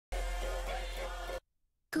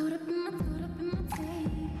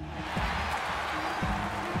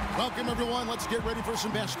Welcome, everyone. Let's get ready for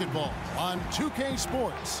some basketball on 2K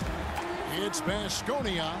Sports. It's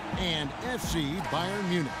Baskonia and FC Bayern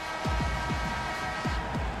Munich.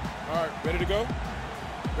 All right, ready to go?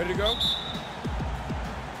 Ready to go?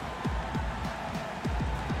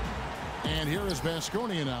 And here is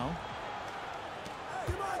Baskonia now.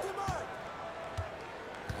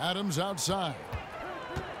 Adams outside.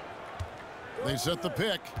 They set the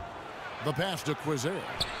pick. The pass to Quizer.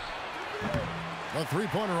 The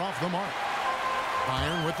three-pointer off the mark.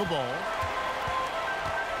 Bayern with the ball.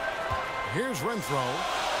 Here's Renfro.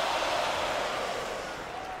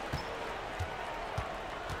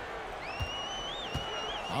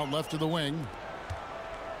 Out left to the wing.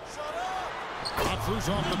 Pops loose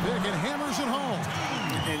off the pick and hammers it home.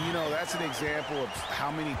 And, you know, that's an example of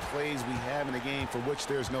how many plays we have in a game for which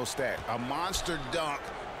there's no stat. A monster dunk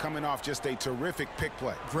coming off just a terrific pick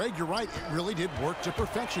play. Greg, you're right. It really did work to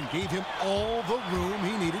perfection. Gave him all the room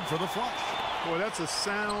he needed for the flush. Boy, that's a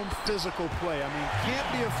sound physical play. I mean,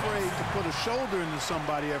 can't be afraid to put a shoulder into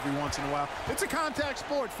somebody every once in a while. It's a contact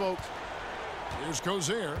sport, folks. Here's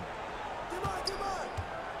Quizer.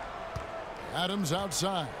 Adams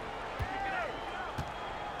outside.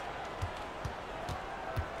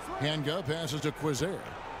 Hanga passes to Quizer.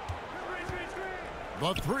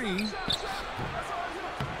 The three.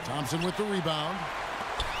 Thompson with the rebound.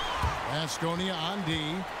 Baskonia on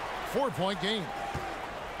D. 4-point game.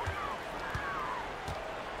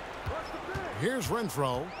 Here's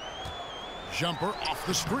Renfro. Jumper off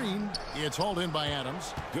the screen. It's hauled in by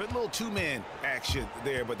Adams. Good little two-man action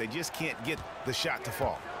there, but they just can't get the shot to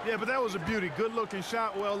fall. Yeah, but that was a beauty. Good-looking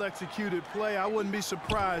shot, well-executed play. I wouldn't be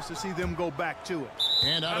surprised to see them go back to it.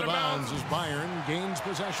 And out of bounds as Bayern gains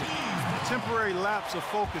possession. A temporary lapse of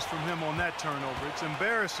focus from him on that turnover. It's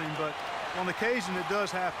embarrassing, but on occasion it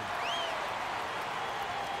does happen.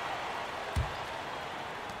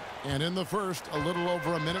 And in the first, a little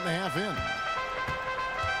over a minute and a half in.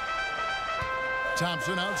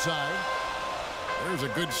 Thompson outside. There's a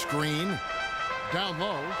good screen. Down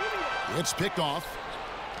low. It's picked off.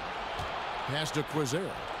 Pass to Quizer.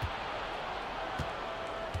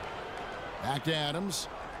 Back to Adams.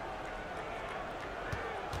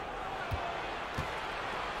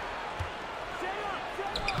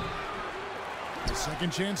 A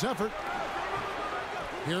second chance effort.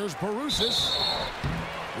 Here's Perusis.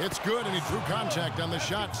 It's good, and he drew contact on the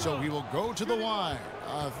shot, so he will go to the line.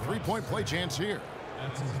 A three-point play chance here.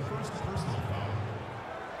 That's his first personal foul.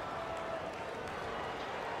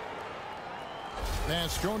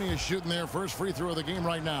 Baskonia is shooting their first free throw of the game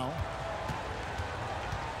right now.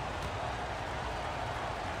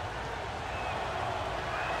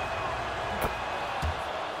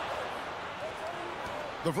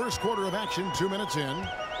 The first quarter of action, 2 minutes in.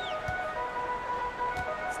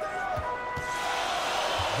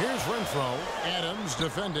 Here's Renfro. Adams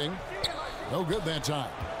defending. No good that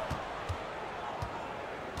time.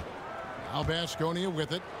 Now Baskonia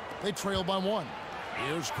with it. They trail by one.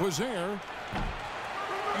 Here's Quizer.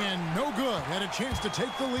 And no good. Had a chance to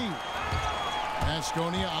take the lead.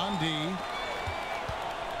 Baskonia on D.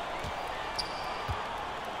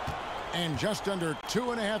 And just under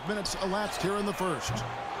 2.5 minutes elapsed here in the first.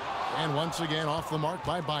 And once again off the mark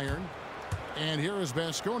by Bayern. And here is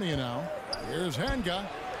Baskonia now. Here's Hanga.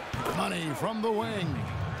 Money from the wing.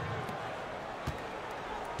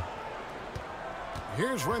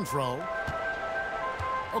 Here's Renfro.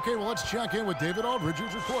 Okay, well, let's check in with David Aldridge,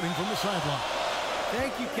 who's reporting from the sideline.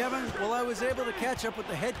 Thank you, Kevin. Well, I was able to catch up with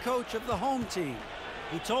the head coach of the home team.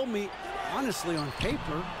 He told me, honestly, on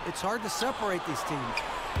paper, it's hard to separate these teams.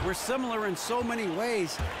 We're similar in so many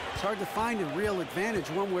ways, it's hard to find a real advantage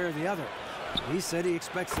one way or the other. He said he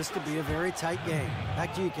expects this to be a very tight game.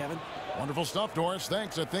 Back to you, Kevin. Wonderful stuff, Doris.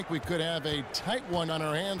 Thanks. I think we could have a tight one on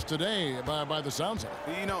our hands today by the sounds of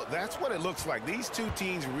it. You know, that's what it looks like. These two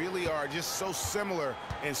teams really are just so similar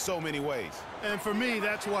in so many ways. And for me,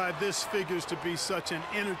 that's why this figures to be such an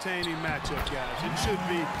entertaining matchup, guys. It should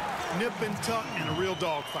be nip and tuck and a real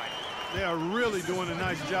dogfight. They are really doing a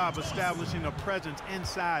nice job establishing a presence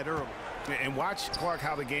inside early. And watch, Clark,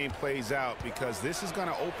 how the game plays out, because this is going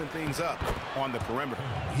to open things up on the perimeter.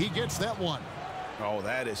 He gets that one. Oh,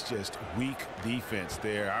 that is just weak defense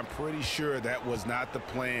there. I'm pretty sure that was not the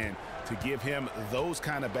plan to give him those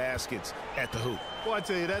kind of baskets at the hoop. Well, I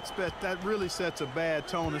tell you, that really sets a bad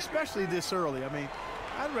tone, especially this early. I mean,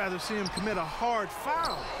 I'd rather see him commit a hard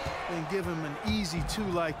foul than give him an easy two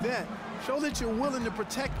like that. Show that you're willing to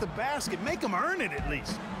protect the basket. Make him earn it at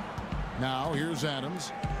least. Now here's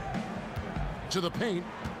Adams. To the paint.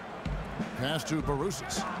 Pass to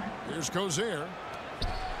Perusis. Here's Quizer.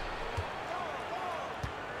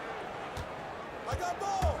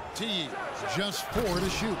 T, just 4 to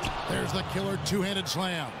shoot. There's the killer two-handed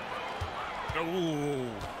slam.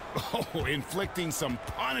 Oh, inflicting some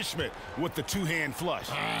punishment with the two-hand flush.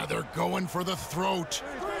 They're going for the throat.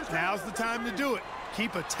 Now's the time to do it.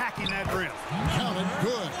 Keep attacking that rim. Counted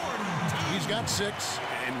good. He's got 6.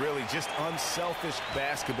 And really just unselfish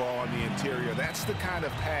basketball on the interior. That's the kind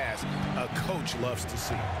of pass a coach loves to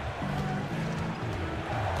see.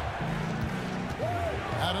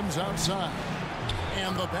 Adams outside.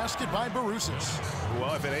 And the basket by Barusis.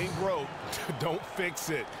 Well, if it ain't broke, don't fix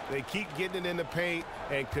it. They keep getting it in the paint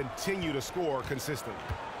and continue to score consistently.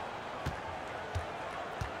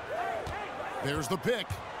 There's the pick.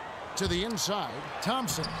 To the inside,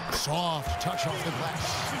 Thompson. Soft touch off the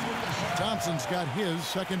glass. Thompson's got his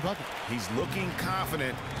second bucket. He's looking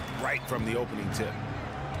confident right from the opening tip.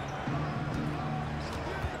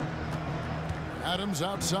 Adams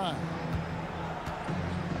outside.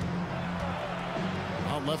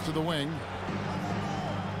 Out left to the wing.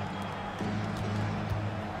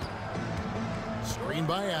 Screen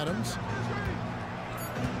by Adams.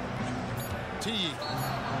 T.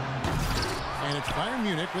 And it's Bayern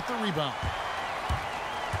Munich with the rebound.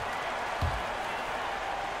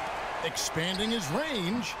 Expanding his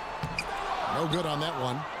range. No good on that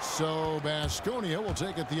one. So Baskonia will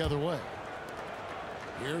take it the other way.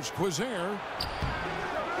 Here's Quizair.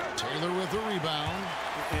 Taylor with the rebound.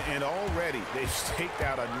 And already they've staked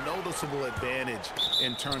out a noticeable advantage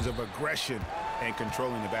in terms of aggression and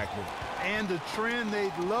controlling the backboard. And a trend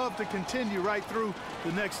they'd love to continue right through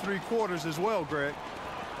the next 3 quarters as well, Greg.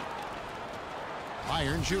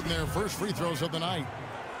 Bayern shooting their first free throws of the night.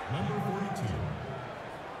 Number 42.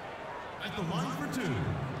 At the line for 2.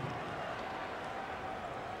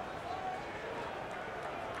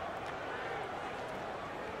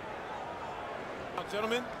 Now,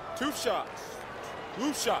 gentlemen, 2 shots.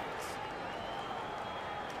 2 shots.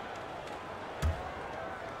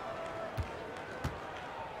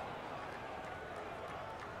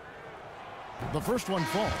 The first one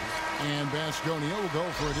falls, and Baskonia will go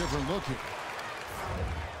for a different look here.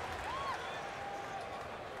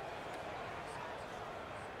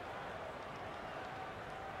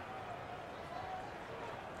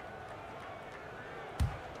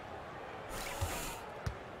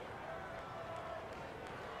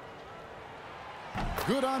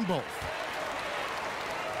 Good on both.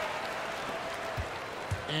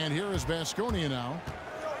 And here is Baskonia now.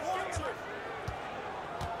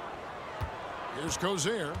 Here's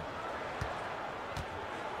Quizair.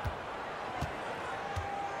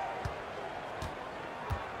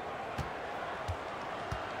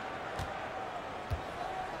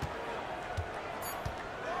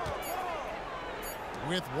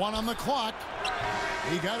 With 1 on the clock.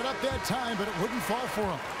 He got it up that time, but it wouldn't fall for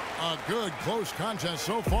him. A good close contest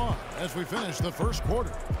so far as we finish the first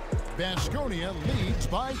quarter. Baskonia leads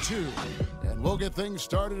by 2. And we'll get things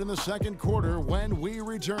started in the second quarter when we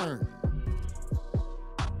return.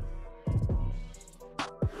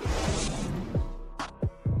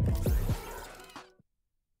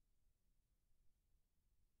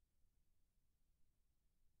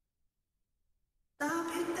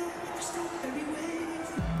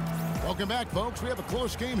 Welcome back, folks. We have a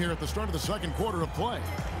close game here at the start of the second quarter of play.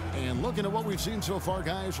 And looking at what we've seen so far,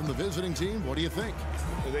 guys, from the visiting team, what do you think?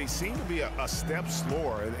 They seem to be a step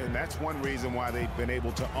slower, and that's one reason why they've been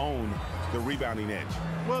able to own the rebounding edge.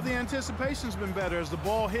 Well, the anticipation's been better. As the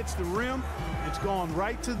ball hits the rim, it's gone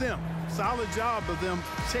right to them. Solid job of them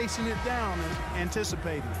chasing it down and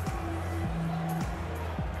anticipating it.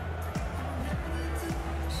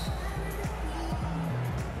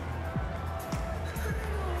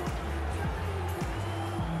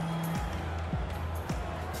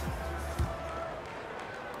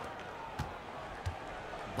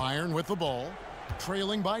 Bayern with the ball,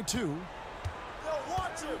 trailing by 2.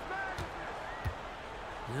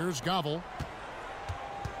 Here's Gobble.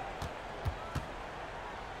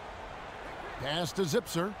 Pass to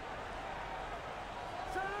Zipser.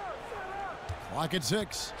 Clock at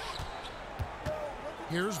 6.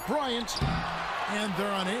 Here's Bryant. And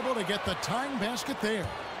they're unable to get the tying basket there.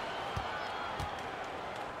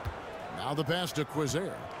 Now the pass to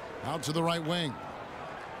Quizair. Out to the right wing.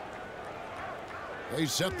 They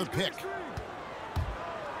set the pick.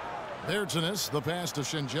 Bertzinus, the pass to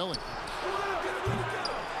Shingeli.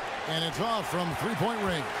 And it's off from three-point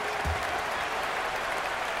range.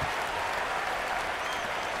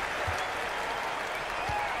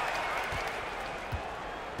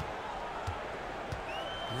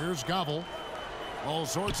 Here's Gobble. All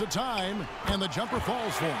sorts of time, and the jumper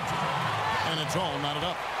falls for him. And it's all knotted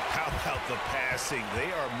up. How about the passing?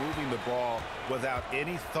 They are moving the ball without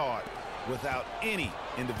any thought without any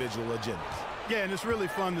individual agendas. Yeah, and it's really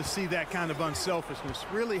fun to see that kind of unselfishness.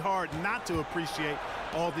 Really hard not to appreciate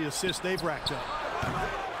all the assists they've racked up.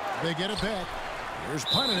 They get it back. Here's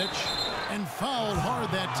Paninic, and fouled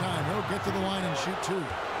hard that time. He'll get to the line and shoot two.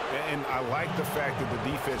 And I like the fact that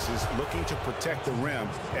the defense is looking to protect the rim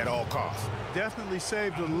at all costs. Definitely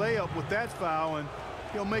saved a layup with that foul, and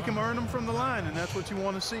he'll make him earn them from the line, and that's what you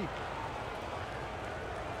want to see.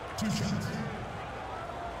 2 shots.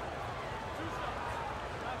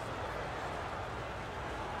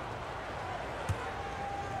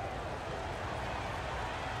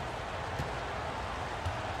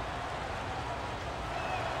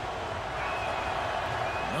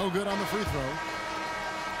 No good on the free throw.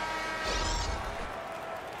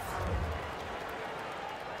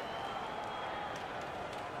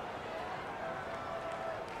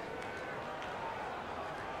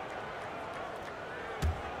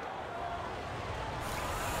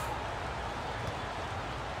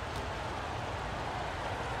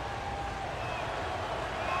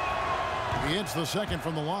 He hits the second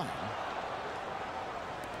from the line.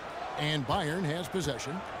 And Bayern has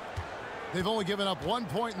possession. They've only given up 1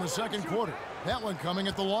 point in the second quarter. That one coming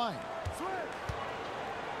at the line.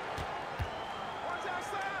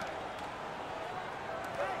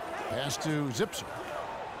 Pass to Zipser.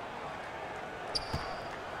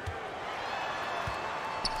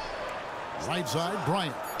 Right side,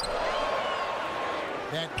 Bryant.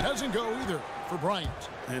 That doesn't go either for Bryant.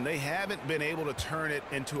 And they haven't been able to turn it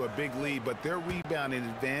into a big lead, but their rebounding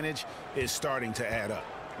advantage is starting to add up.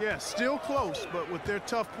 Yeah, still close, but with their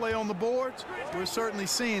tough play on the boards, we're certainly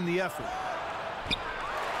seeing the effort.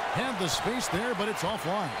 Had the space there, but it's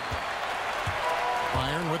offline.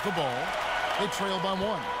 Bayern with the ball. They trail by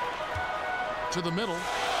 1. To the middle.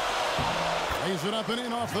 Lays it up and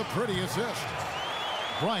in off the pretty assist.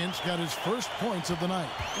 Bryant's got his first points of the night.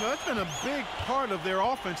 You know, that's been a big part of their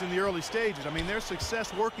offense in the early stages. I mean, their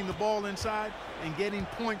success working the ball inside and getting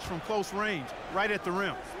points from close range, right at the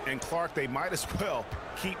rim. And Clark, they might as well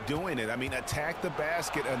keep doing it. I mean, attack the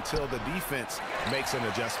basket until the defense makes an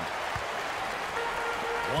adjustment.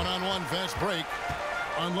 One-on-one fast break.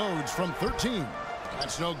 Unloads from 13.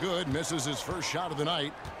 That's no good. Misses his first shot of the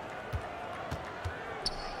night.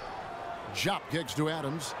 Jop kicks to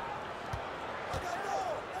Adams.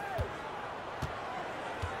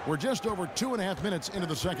 We're just over 2.5 minutes into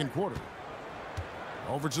the second quarter.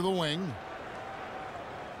 Over to the wing.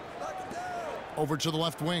 Over to the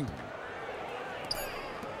left wing.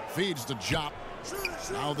 Feeds to Jop.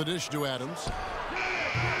 Now the dish to Adams.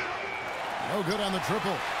 No good on the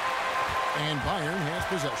triple. And Bayern has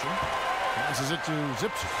possession. Passes it to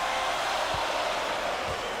Zipser.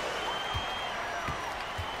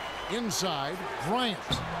 Inside, Bryant.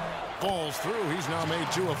 Falls through. He's now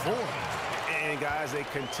made 2 of 4. And guys, they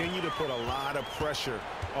continue to put a lot of pressure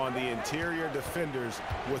on the interior defenders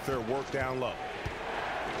with their work down low.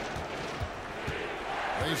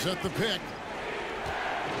 They set the pick.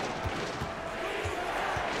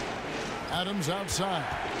 Adams outside.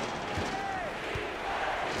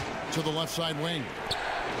 To the left side wing.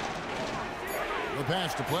 The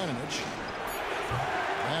pass to Paninic.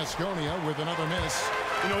 Asconia with another miss.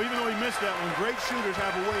 You know, even though he missed that one, great shooters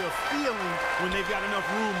have a way of feeling when they've got enough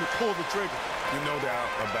room to pull the trigger. No doubt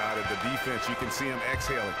about it. The defense, you can see him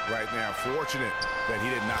exhaling right now. Fortunate that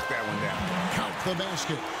he didn't knock that one down. Count the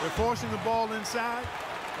basket. They're forcing the ball inside,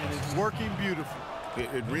 and it's working beautifully.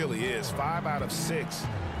 It really is. 5 out of 6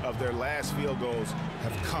 of their last field goals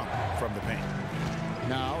have come from the paint.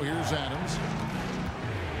 Now here's Adams.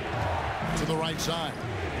 To the right side.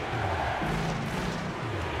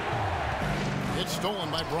 It's stolen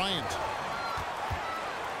by Bryant.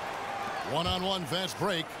 One-on-one fast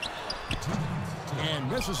break. And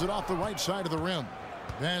misses it off the right side of the rim.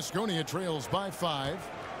 Asconia trails by 5.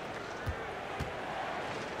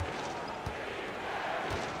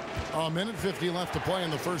 A minute 50 left to play in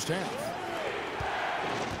the first half.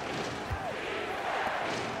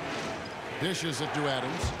 Dishes it to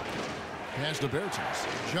Adams. Pass to Bertens.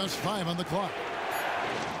 Just 5 on the clock.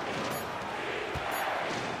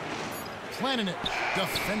 Planning it.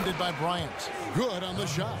 Defended by Bryant. Good on the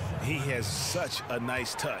shot. He has such a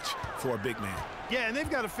nice touch for a big man. Yeah, and they've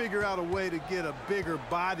got to figure out a way to get a bigger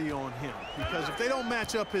body on him, because if they don't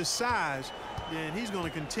match up his size, then he's going to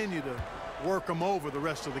continue to work him over the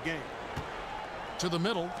rest of the game. To the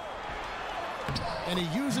middle. And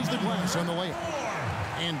he uses the glass on the layup.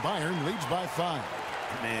 And Bayern leads by 5.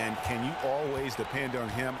 Man, can you always depend on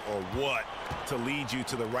him or what to lead you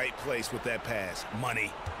to the right place with that pass?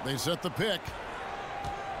 Money. They set the pick.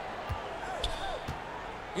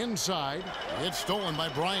 Inside. It's stolen by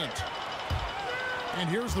Bryant. And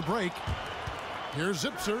here's the break. Here's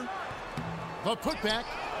Zipser. The putback.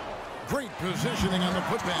 Great positioning on the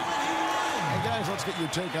putback. And guys, let's get your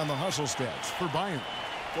take on the hustle stats for Bayern.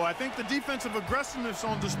 Well, I think the defensive aggressiveness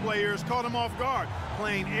on display here has caught him off guard,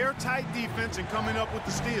 playing airtight defense and coming up with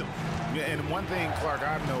the steal. Yeah, and one thing, Clark,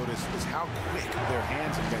 I've noticed is how quick their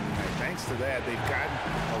hands have been tonight. Thanks to that, they've gotten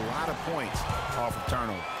a lot of points off of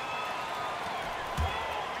turnover.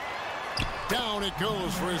 Down it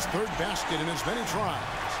goes for his third basket in as many tries.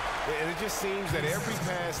 And it just seems that every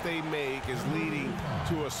pass they make is leading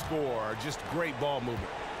to a score. Just great ball movement.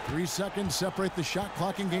 3 seconds separate the shot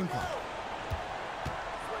clock and game clock.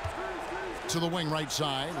 To the wing right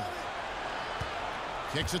side.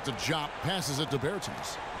 Kicks it to Jop. Passes it to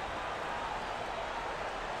Bertens.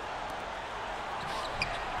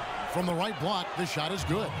 From the right block, the shot is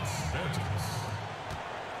good.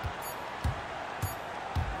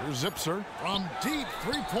 Here's Zipser from deep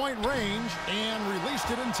three-point range and released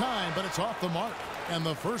it in time, but it's off the mark. And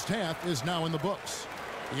the first half is now in the books.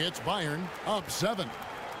 It's Bayern up 7.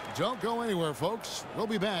 Don't go anywhere, folks. We'll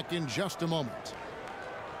be back in just a moment.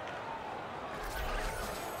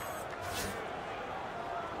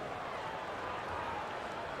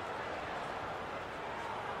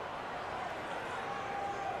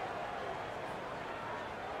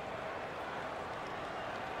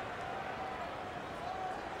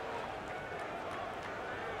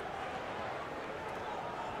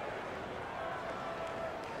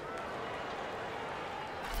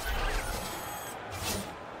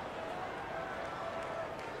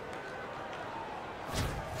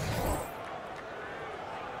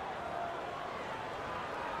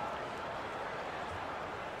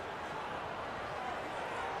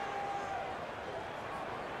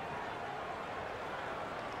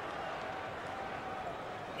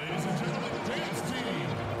 Ladies and gentlemen, dance team.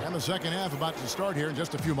 And the second half about to start here in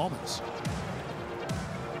just a few moments.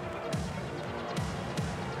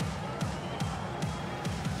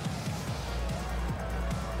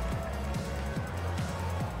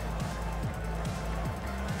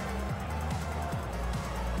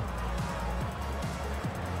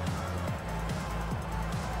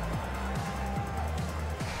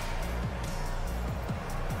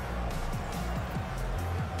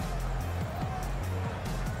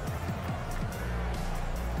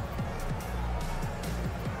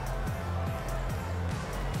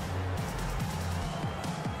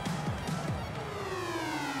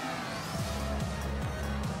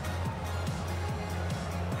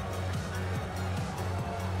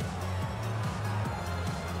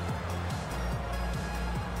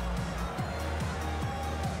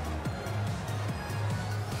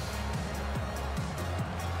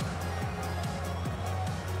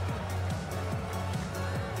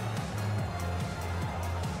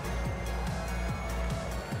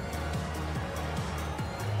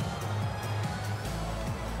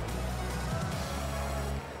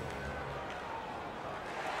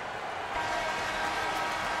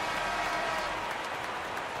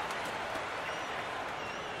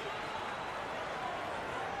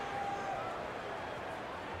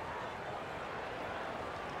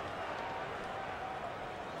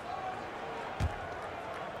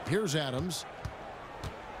 Here's Adams.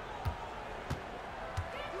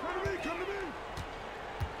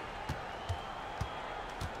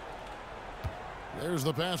 There's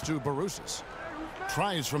the pass to Barusis.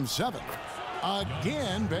 Tries from 7.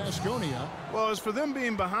 Again, Baskonia. Well, as for them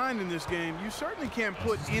being behind in this game, you certainly can't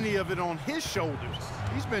put any of it on his shoulders.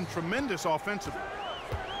 He's been tremendous offensively.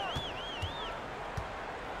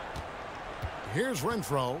 Here's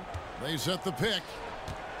Renfro. They set the pick.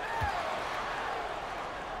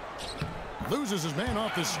 Loses his man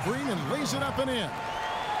off the screen and lays it up and in.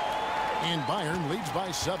 And Bayern leads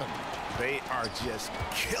by 7. They are just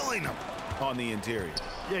killing them on the interior.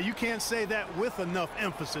 Yeah, you can't say that with enough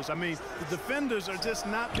emphasis. I mean, the defenders are just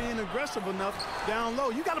not being aggressive enough down low.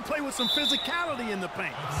 You got to play with some physicality in the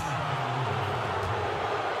paint.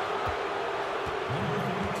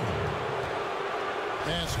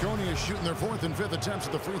 Baskonia is shooting their 4th and 5th attempts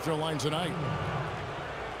at the free throw line tonight.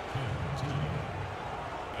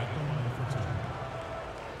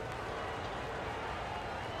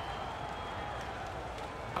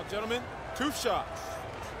 Now, gentlemen, 2 shots.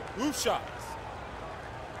 Loose shots.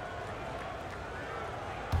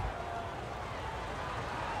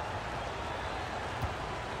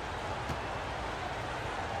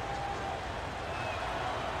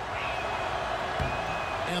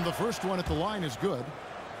 And the first one at the line is good.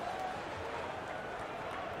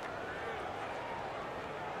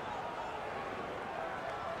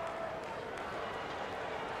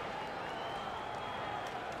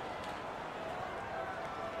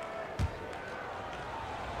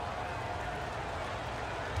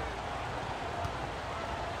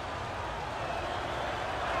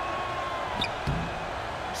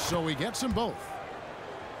 So he gets them both.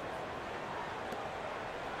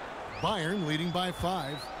 Bayern leading by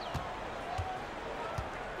 5.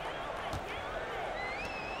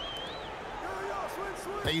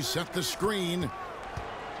 They set the screen.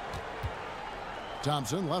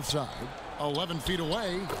 Thompson left side, 11 feet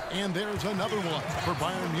away, and there's another one for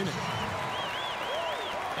Bayern Munich.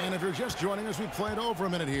 And if you're just joining us, we played over a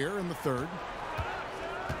minute here in the third.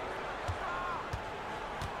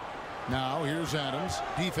 Now here's Adams.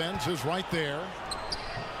 Defense is right there.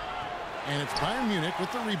 And it's Bayern Munich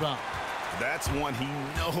with the rebound. That's one he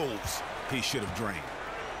knows he should have drained.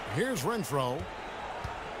 Here's Renfro.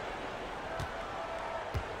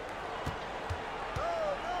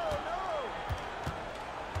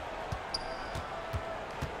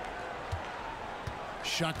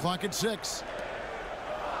 Shot clock at 6.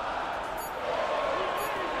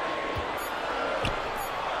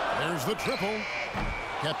 There's the triple.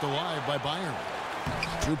 Kept alive by Bayern.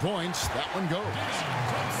 2 points. That one goes.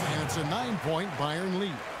 And it's a 9-point Bayern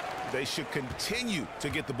lead. They should continue to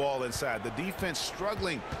get the ball inside. The defense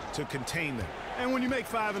struggling to contain them. And when you make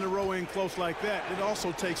 5 in a row in close like that, it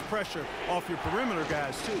also takes pressure off your perimeter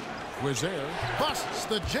guys, too. Quizer busts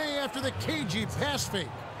the J after the cagey pass fake.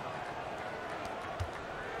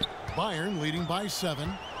 Bayern leading by 7.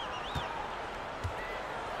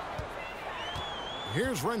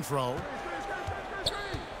 Here's Renfro.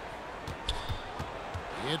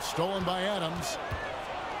 It's stolen by Adams.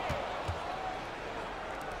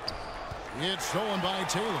 It's stolen by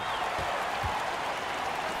Taylor.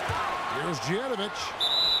 Here's Jefes.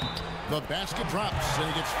 The basket drops, and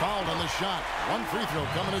he gets fouled on the shot. One free throw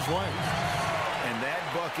coming his way. And that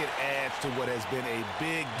bucket adds to what has been a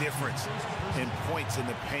big difference in points in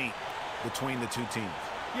the paint between the two teams.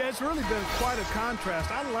 Yeah, it's really been quite a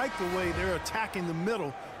contrast. I like the way they're attacking the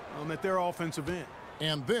middle at their offensive end.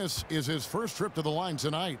 And this is his first trip to the line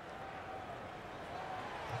tonight.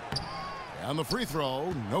 And the free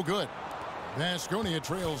throw, no good. Baskonia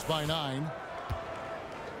trails by 9.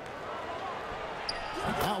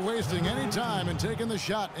 Not wasting any time and taking the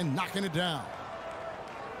shot and knocking it down.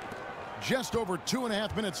 Just over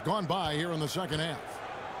 2.5 minutes gone by here in the second half.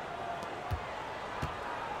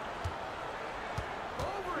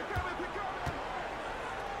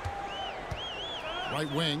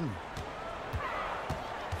 Right wing.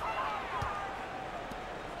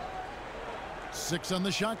 Six on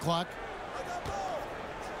the shot clock.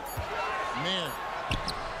 Man.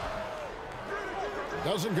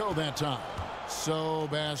 Doesn't go that time. So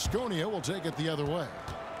Baskonia will take it the other way.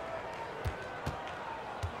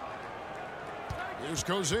 Here's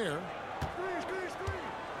Quizer.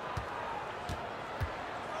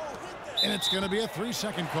 And it's going to be a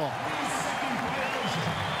 3-second call.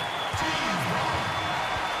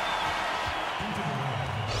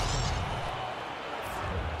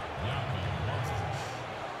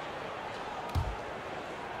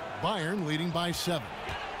 Bayern leading by 7.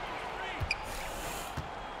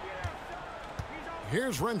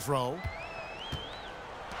 Here's Renfro.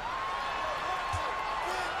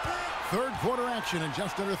 Third quarter action, and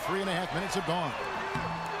just under 3.5 minutes have gone.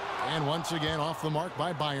 And once again off the mark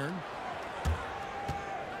by Bayern.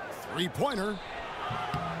 Three-pointer.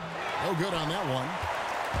 No good on that one.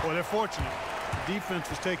 Well, they're fortunate. The defense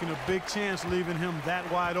was taking a big chance leaving him that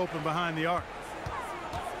wide open behind the arc.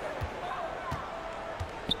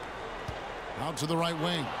 Out to the right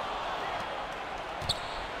wing.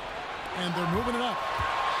 And they're moving it up.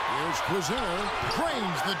 Here's Quizer.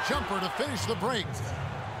 Drains the jumper to finish the break.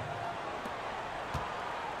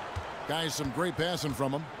 Guys, some great passing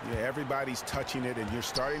from him. Yeah, everybody's touching it, and you're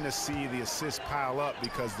starting to see the assists pile up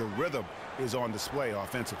because the rhythm is on display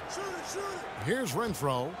offensively. Here's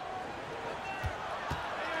Renfro.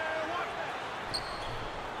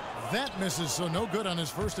 That misses, so no good on his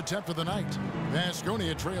first attempt of the night.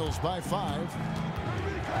 Baskonia trails by 5.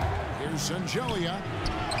 Here's Sangelia.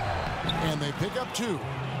 And they pick up 2.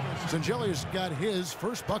 Sangelia's got his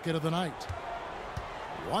first bucket of the night.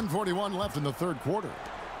 1:41 left in the third quarter.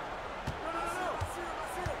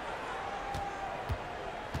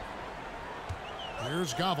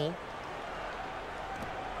 Here's Gobble.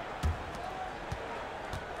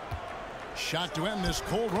 Shot to end this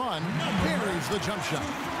cold run. Buries the jump shot.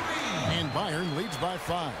 And Bayern leads by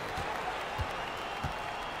 5.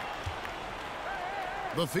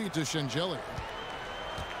 The feed to Sangelia.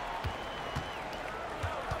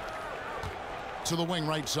 To the wing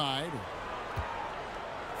right side.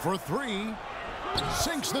 For 3.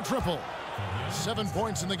 Sinks the triple. 7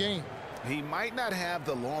 points in the game. He might not have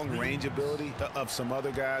the long range ability of some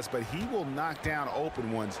other guys, but he will knock down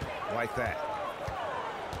open ones like that.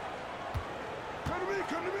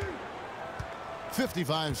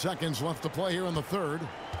 55 seconds left to play here in the third.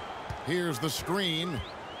 Here's the screen.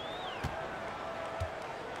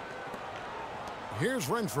 Here's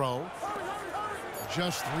Renfro.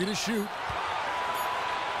 Just 3 to shoot.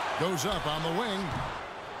 Goes up on the wing.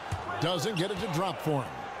 Doesn't get it to drop for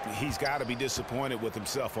him. He's got to be disappointed with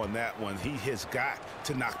himself on that one. He has got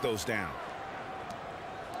to knock those down.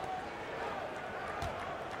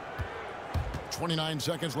 29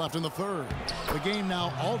 seconds left in the third. The game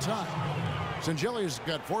now all time. Singeli's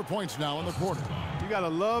got 4 points now in the quarter. You got to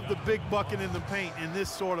love the big bucket in the paint in this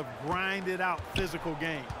sort of grinded out physical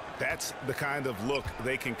game. That's the kind of look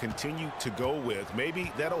they can continue to go with.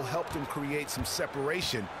 Maybe that'll help them create some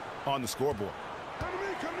separation on the scoreboard.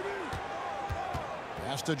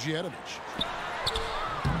 Pass to Jefes.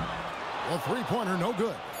 The three-pointer, no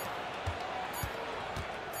good.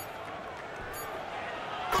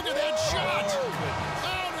 Look at that shot!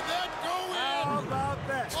 How did that go in? How about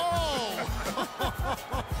that? Oh!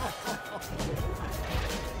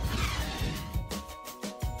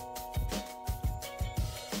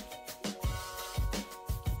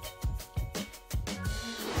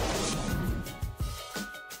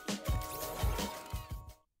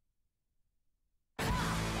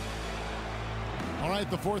 All right,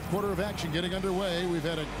 the fourth quarter of action getting underway. We've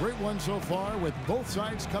had a great one so far with both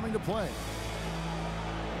sides coming to play.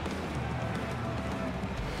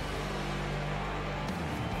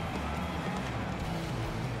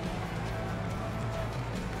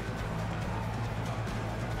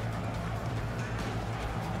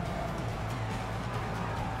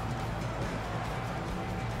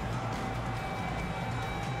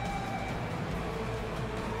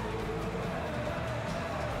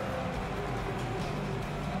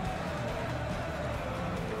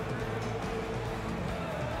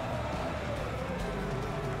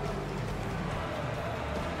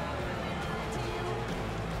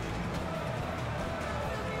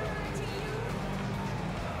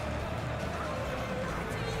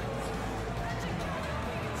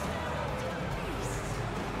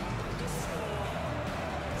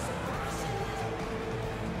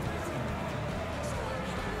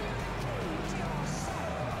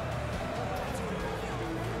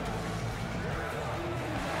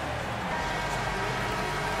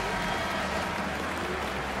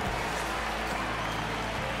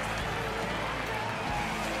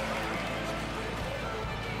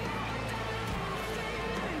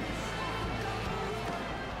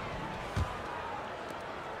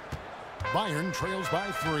 Bayern trails by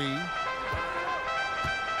 3.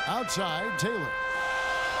 Outside, Taylor.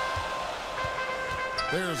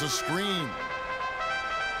 There's a screen.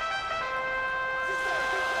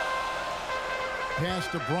 Pass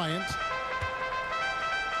to Bryant.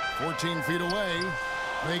 14 feet away.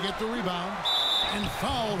 They get the rebound. And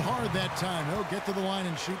fouled hard that time. He'll get to the line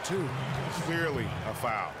and shoot 2. Clearly a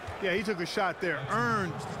foul. Yeah, he took a shot there.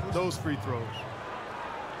 Earned those free throws.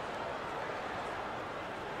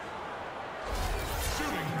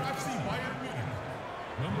 Bayern Munich,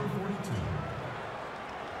 number 42,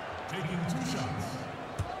 taking 2 shots.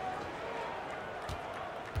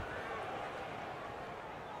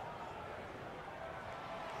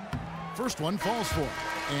 First one falls for him.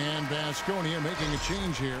 And Baskonia making a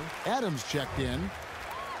change here. Adams checked in.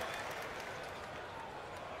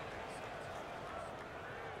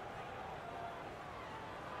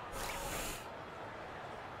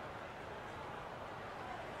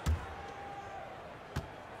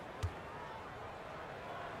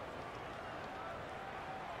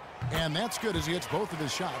 And that's good as he hits both of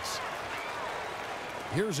his shots.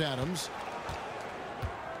 Here's Adams.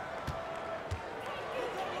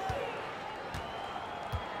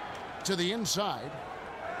 To the inside.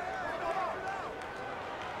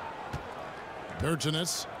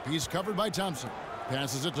 Bertinus. He's covered by Thompson.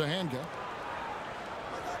 Passes it to Hanga.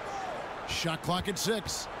 Shot clock at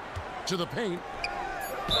 6. To the paint.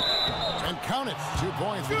 And count it. 2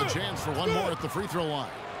 points with a chance for one more at the free throw line.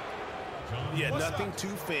 Yeah, nothing too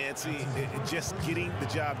fancy. Just getting the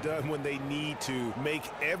job done when they need to. Make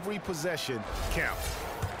every possession count.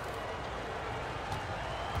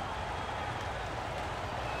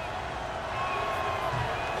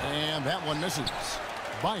 And that one misses.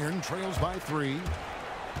 Bayern trails by 3.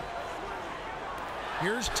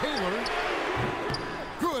 Here's Taylor.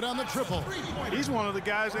 Good on the triple. He's one of the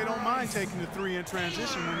guys they don't mind taking the 3 in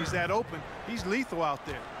transition when he's that open. He's lethal out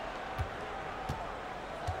there.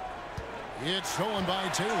 It's stolen by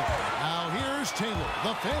Taylor. Now here's Taylor.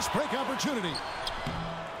 The fast break opportunity.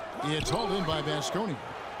 It's hauled in by Baskonia.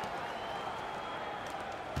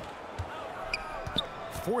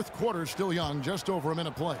 Fourth quarter still young, just over a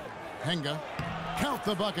minute play. Hanga. Count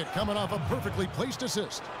the bucket coming off a perfectly placed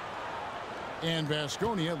assist. And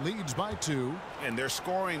Baskonia leads by 2. And they're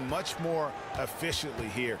scoring much more efficiently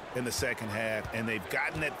here in the second half, and they've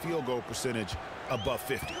gotten that field goal percentage above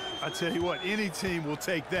 50. I tell you what, any team will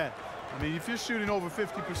take that. I mean, if you're shooting over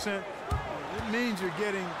 50%, it means you're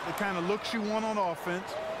getting the kind of looks you want on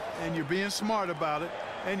offense, and you're being smart about it,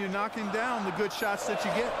 and you're knocking down the good shots that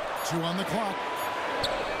you get. 2 on the clock.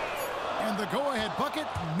 And the go-ahead bucket,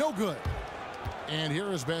 no good. And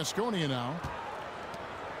here is Baskonia now.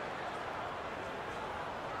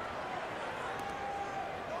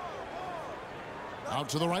 Out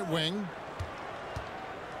to the right wing.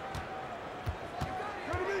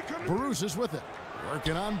 Barusis with it.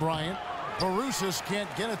 Working on Bryant. Barusis can't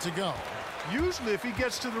get it to go. Usually if he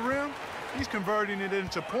gets to the rim, he's converting it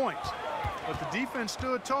into points. But the defense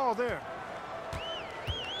stood tall there.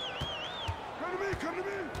 Come to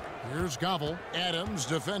me. Here's Gobble. Adams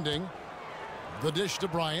defending. The dish to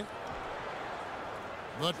Bryant.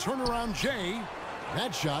 The turnaround Jay.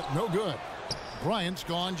 That shot no good. Bryant's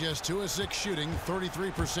gone just 2 of 6 shooting,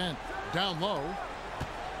 33%. Down low.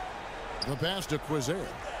 The pass to Quizer.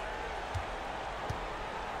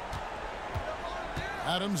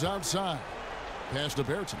 Adams outside. Pass to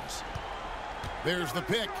Bertens. There's the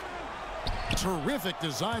pick. Terrific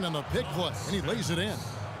design on the pick play, and he lays it in.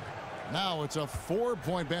 Now it's a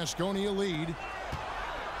 4-point Baskonia lead.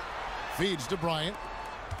 Feeds to Bryant.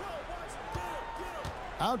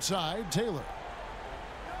 Outside, Taylor.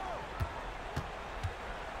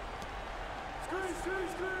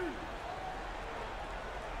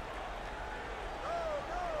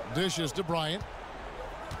 Dishes to Bryant.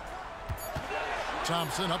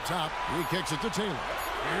 Thompson up top. He kicks it to Taylor.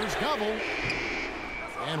 Here's Gobble.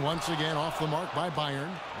 And once again off the mark by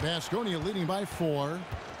Bayern. Baskonia leading by 4.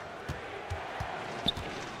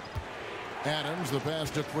 Adams, the pass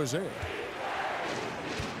to Quizer.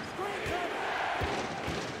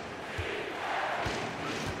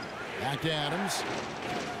 Back to Adams.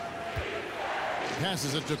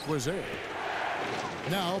 Passes it to Quizer.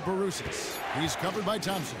 Now Barusis. He's covered by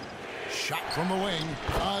Thompson. Shot from the wing.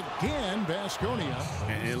 Again, Baskonia.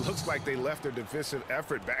 And it looks like they left their defensive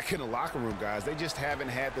effort back in the locker room, guys. They just haven't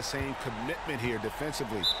had the same commitment here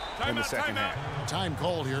defensively in the second half. Time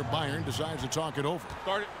called here. Bayern decides to talk it over.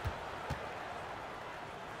 Start it.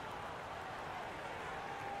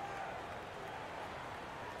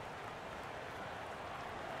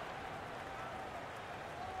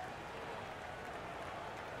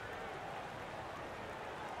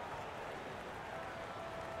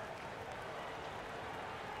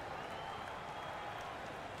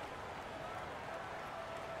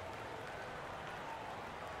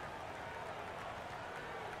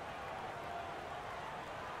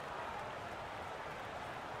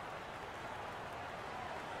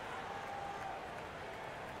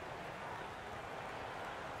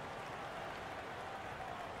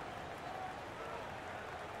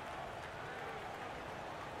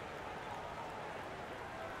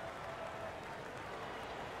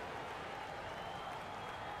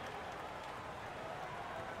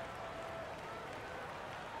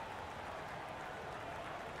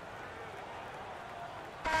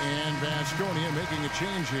 And Baskonia making a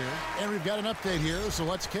change here. And we've got an update here, so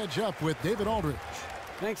let's catch up with David Aldridge.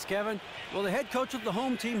 Thanks, Kevin. Well, the head coach of the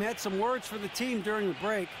home team had some words for the team during the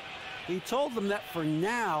break. He told them that for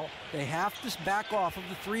now, they have to back off of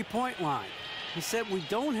the three-point line. He said, we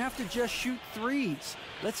don't have to just shoot threes.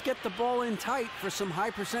 Let's get the ball in tight for some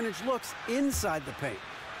high-percentage looks inside the paint.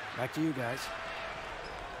 Back to you guys.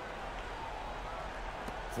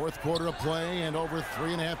 Fourth quarter of play, and over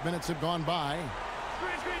 3.5 minutes have gone by.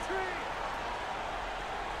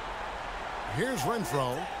 Here's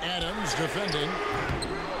Renfro. Adams defending.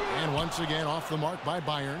 And once again off the mark by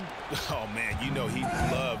Bayern. Oh, man, you know he'd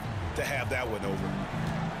love to have that one over.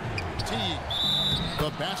 Teague. The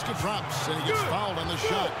basket drops, and he gets fouled on the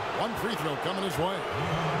shot. One free throw coming his way.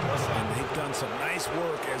 And they've done some nice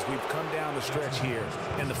work as we've come down the stretch here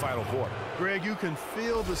in the final quarter. Greg, you can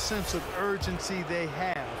feel the sense of urgency they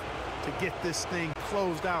have to get this thing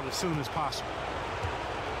closed out as soon as possible.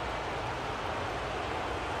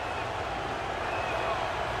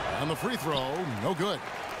 And the free throw, no good.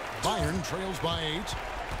 Bayern trails by 8.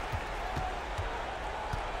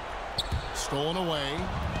 Stolen away.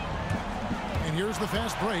 And here's the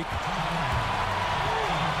fast break.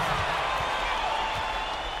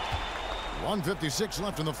 1:56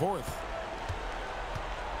 left in the fourth.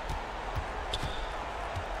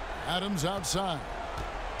 Adams outside.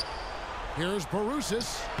 Here's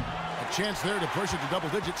Barusis. A chance there to push it to double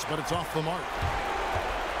digits, but it's off the mark.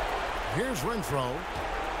 Here's Renfro.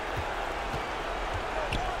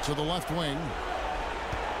 To the left wing.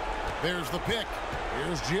 There's the pick.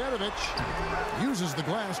 Here's Jefes. Uses the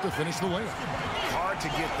glass to finish the layup. Hard to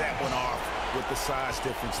get that one off with the size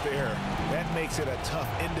difference there. That makes it a tough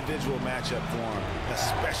individual matchup for him,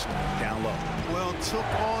 especially down low. Well, took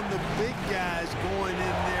on the big guys going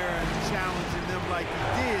in there and challenging them like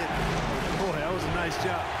he did. Boy, that was a nice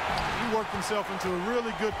job. He worked himself into a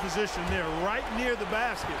really good position there, right near the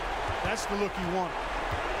basket. That's the look he wanted.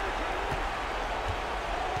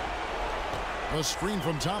 A screen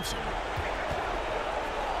from Thompson.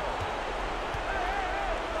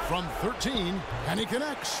 From 13, and he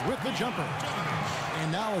connects with the jumper.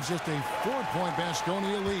 And now it's just a 4-point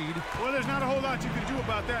Baskonia lead. Well, there's not a whole lot you can do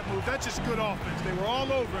about that move. That's just good offense. They were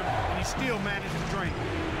all over him, and he still managed to drain.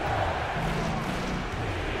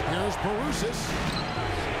 Here's Perusis.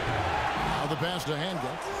 Now the pass to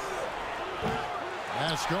Handgut.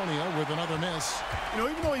 Baskonia with another miss. You know,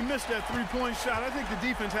 even though he missed that three-point shot, I think the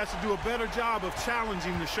defense has to do a better job of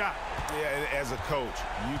challenging the shot. Yeah, as a coach,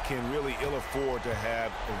 you can really ill afford to have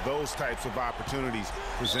those types of opportunities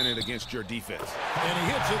presented against your defense. And he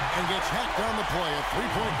hits it and gets hacked on the play. A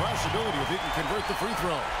three-point possibility if he can convert the free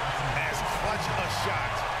throw. As clutch a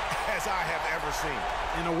shot as I have ever seen.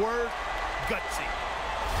 In a word, gutsy.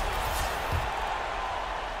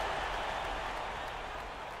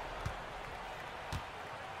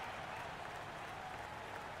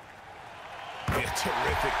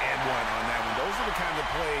 Terrific and one on that one. Those are the kind of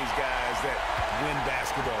plays, guys, that win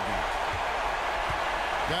basketball games.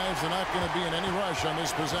 Guys are not going to be in any rush on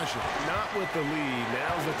this possession. Not with the lead.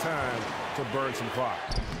 Now's the time to burn some clock.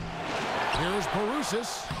 Here's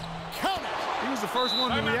Perusis. Count it! He was the first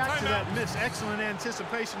one to react to that miss. Excellent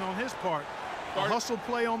anticipation on his part. A hustle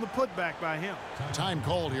play on the putback by him. Time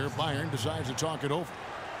called here. Bayern decides to talk it over.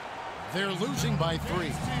 They're losing by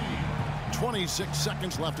 3. 26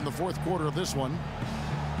 seconds left in the fourth quarter of this one.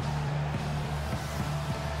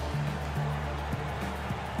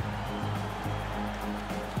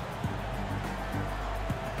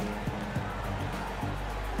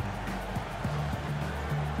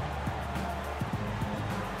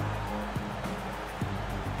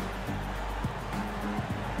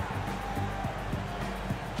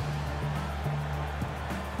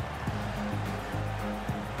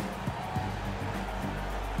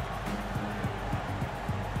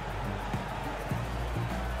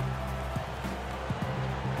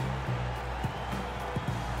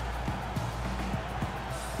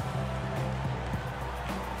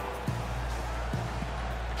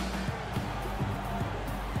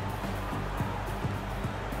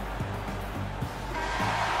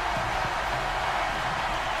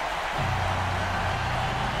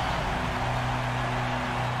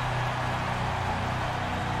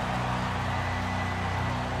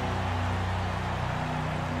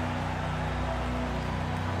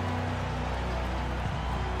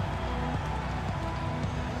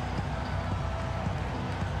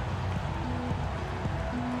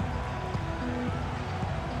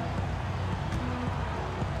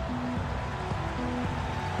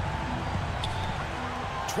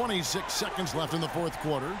 .26 seconds left in the fourth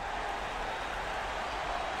quarter.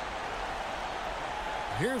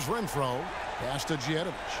 Here's Renfro. Pass to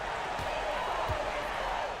Jefes.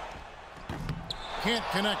 Can't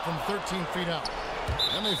connect from 13 feet out.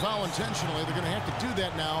 And they foul intentionally. They're going to have to do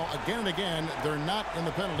that now again and again. They're not in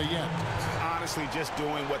the penalty yet. Honestly, just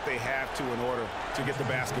doing what they have to in order to get the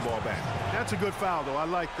basketball back. That's a good foul, though. I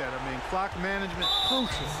like that. I mean, clock management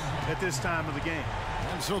crucial at this time of the game.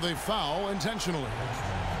 And so they foul intentionally.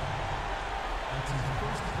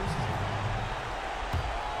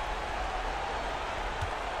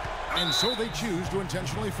 And so they choose to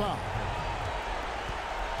intentionally foul.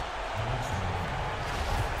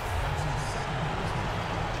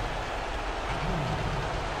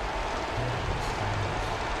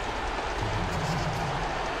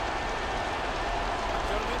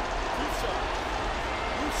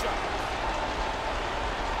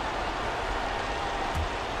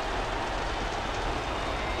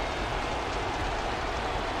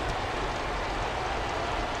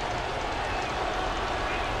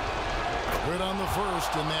 Good on the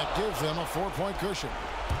first, and that gives them a 4-point cushion.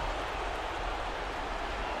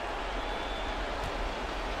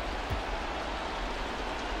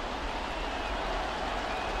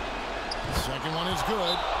 The second one is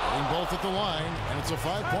good. Getting both at the line, and it's a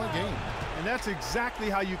 5-point game. And that's exactly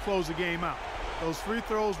how you close a game out. Those free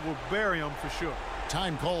throws will bury them for sure.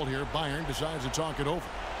 Time called here. Bayern decides to talk it over.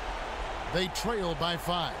 They trail by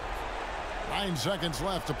 5. 9 seconds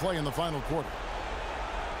left to play in the final quarter.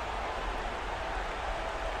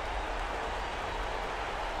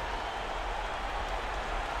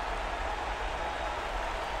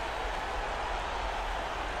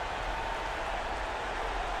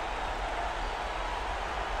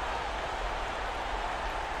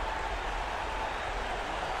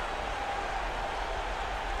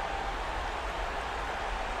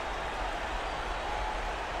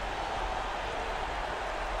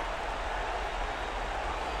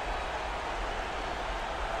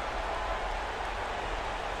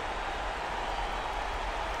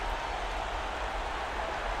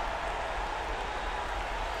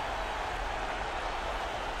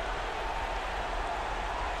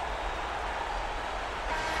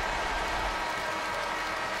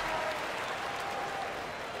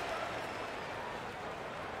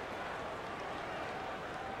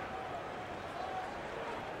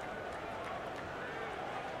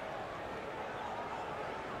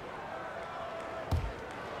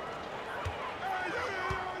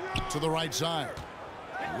 to the right side.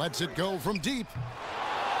 Lets it go from deep.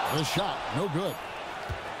 The shot, no good.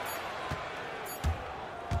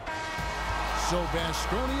 So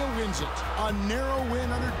Baskonia wins it. A narrow win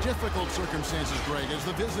under difficult circumstances, Greg, as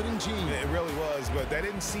the visiting team. It really was, but that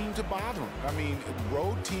didn't seem to bother them. I mean,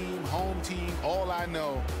 road team, home team, all I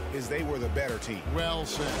know is they were the better team. Well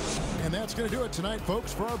said. And that's going to do it tonight,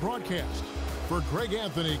 folks, for our broadcast. For Greg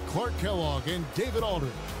Anthony, Clark Kellogg, and David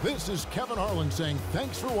Aldridge, this is Kevin Harlan saying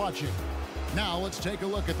thanks for watching. Now let's take a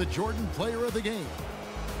look at the Jordan Player of the Game.